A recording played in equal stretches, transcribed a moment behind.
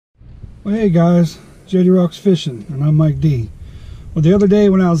Well, hey guys, JD Rocks Fishing, and I'm Mike D. Well, the other day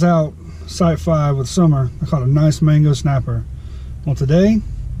when I was out, Site 5 with Summer, I caught a nice mango snapper. Well, today,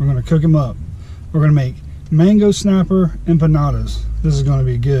 we're going to cook him up. We're going to make mango snapper empanadas. This is going to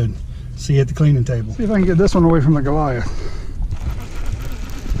be good. See you at the cleaning table. See if I can get this one away from the Goliath.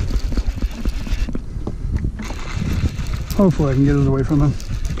 Hopefully I can get it away from him.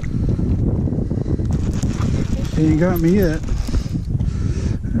 He ain't got me yet.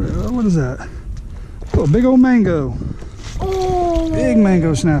 What is that? Oh, big old mango. Oh, big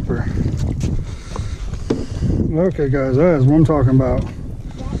mango snapper. Okay guys, that is what I'm talking about.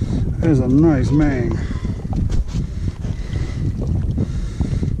 That is a nice mang.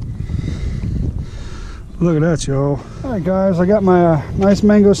 Look at that, y'all. All right guys, I got my nice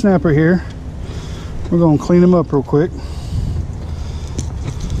mango snapper here. We're gonna clean him up real quick.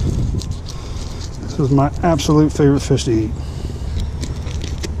 This is my absolute favorite fish to eat.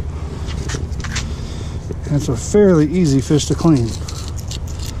 It's a fairly easy fish to clean.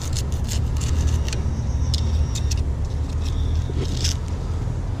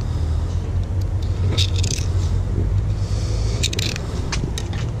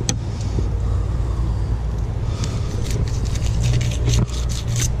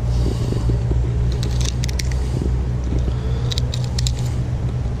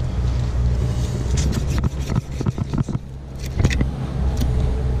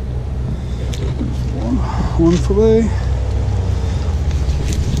 One fillet.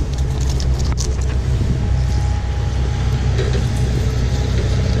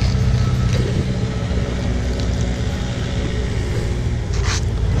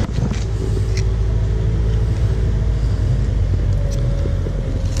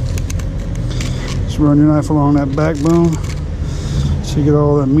 Just run your knife along that backbone so you get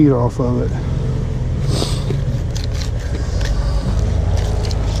all that meat off of it.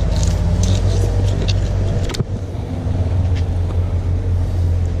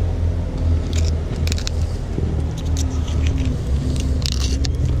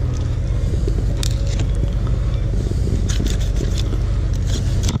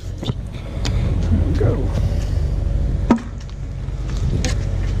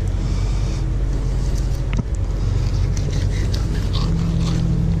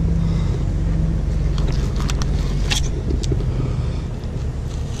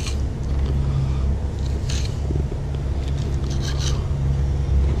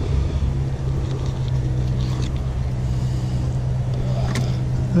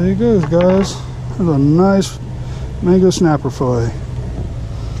 There he goes, guys. There's a nice mango snapper fillet.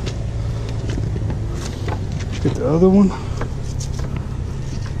 Get the other one.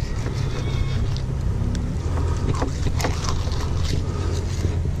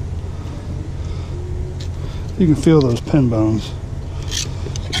 You can feel those pin bones.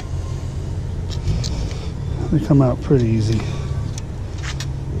 They come out pretty easy.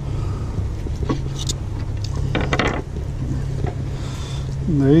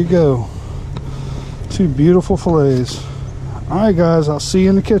 There you go. Two beautiful fillets. Alright guys, I'll see you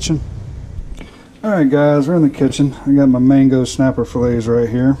in the kitchen. Alright guys, we're in the kitchen. I got my mango snapper fillets right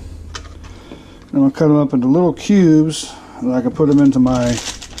here. I'm going to cut them up into little cubes and I can put them into my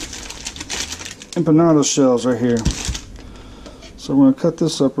empanada shells right here. So we're going to cut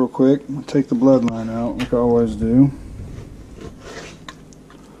this up real quick. I'm going to take the bloodline out like I always do.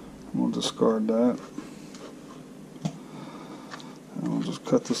 We'll discard that. And we'll just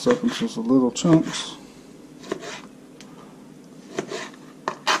cut this up into some little chunks.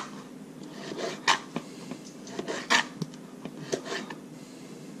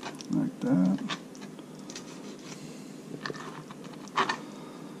 Like that.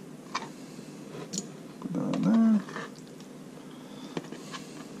 Put that in there.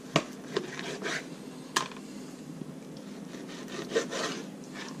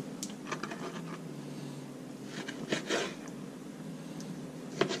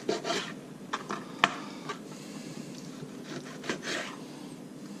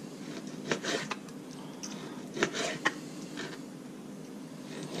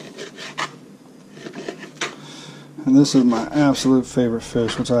 And this is my absolute favorite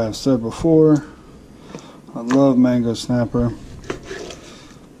fish, which I have said before. I love mango snapper.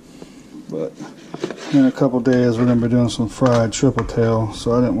 But in a couple days we're going to be doing some fried triple tail,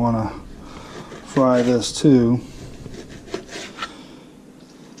 so I didn't want to fry this too.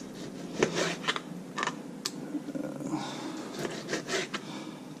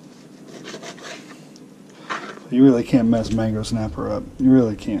 You really can't mess mango snapper up. You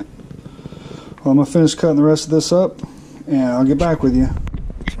really can't. Well, I'm going to finish cutting the rest of this up, and I'll get back with you.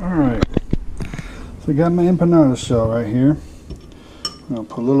 Alright. So I got my empanada shell right here. I'm going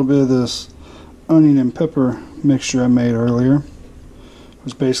to put a little bit of this onion and pepper mixture I made earlier.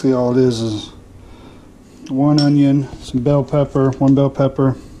 Which basically all it is one onion, some one bell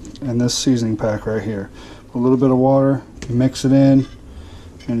pepper, and this seasoning pack right here. A little bit of water, you mix it in,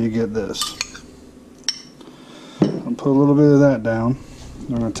 and you get this. I'll put a little bit of that down.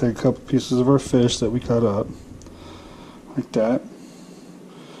 We're going to take a couple pieces of our fish that we cut up, like that.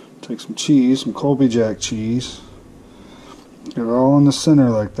 Take some cheese, some Colby Jack cheese. Get it all in the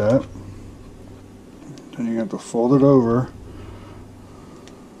center like that. Then you have to fold it over,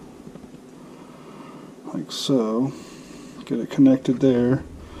 like so. Get it connected there.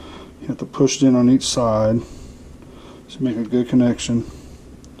 You have to push it in on each side to make a good connection.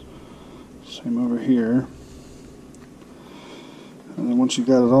 Same over here. And then once you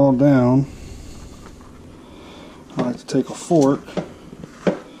got it all down, I like to take a fork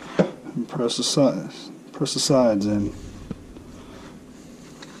and press the sides in.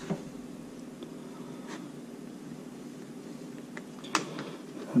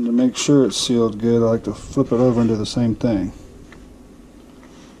 And to make sure it's sealed good, I like to flip it over and do the same thing.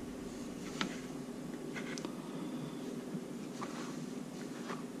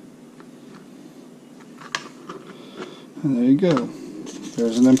 And there you go.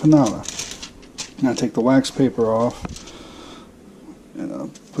 There's an empanada. Now take the wax paper off and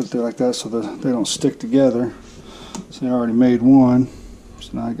put it there like that so that they don't stick together. So I already made one,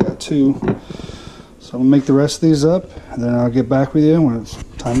 so now I got two. So I'm going to make the rest of these up, and then I'll get back with you when it's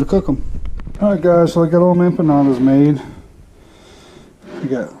time to cook them. Alright guys, so I got all my empanadas made. I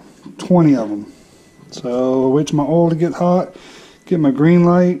got 20 of them. So I'll wait till my oil to get hot, get my green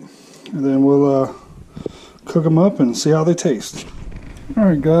light, and then we'll cook them up and see how they taste.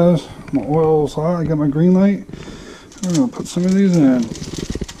 Alright guys, my oil's hot, I got my green light. I'm going to put some of these in.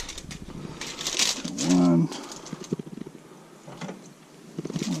 One.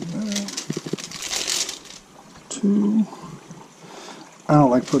 Two. I don't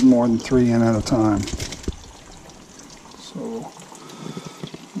like putting more than 3 in at a time. So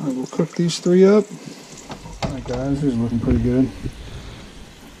I will cook these 3 up. Alright guys, these are looking pretty good.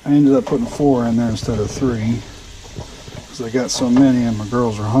 I ended up putting 4 in there instead of 3 because I got so many and my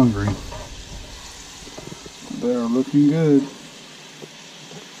girls are hungry. They are looking good.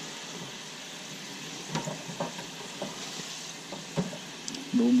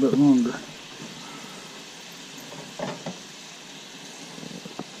 A little bit longer.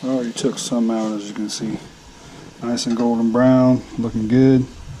 I already took some out, as you can see. Nice and golden brown, looking good.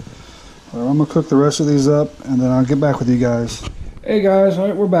 Well, I'm going to cook the rest of these up and then I'll get back with you guys. Hey guys,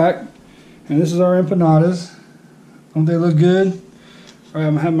 alright, we're back. And this is our empanadas. Don't they look good? Alright,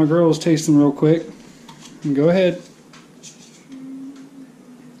 I'm going to have my girls taste them real quick. And go ahead.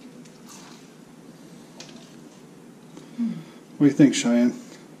 What do you think, Cheyenne?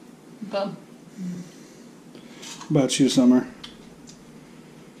 Bum. What about you, Summer?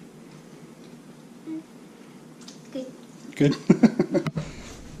 Good. Good?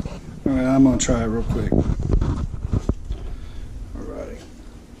 Alright, I'm going to try it real quick. Alrighty.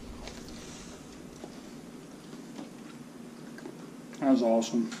 That was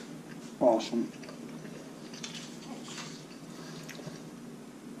awesome. Awesome.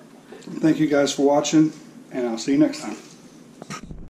 Thank you guys for watching, and I'll see you next time.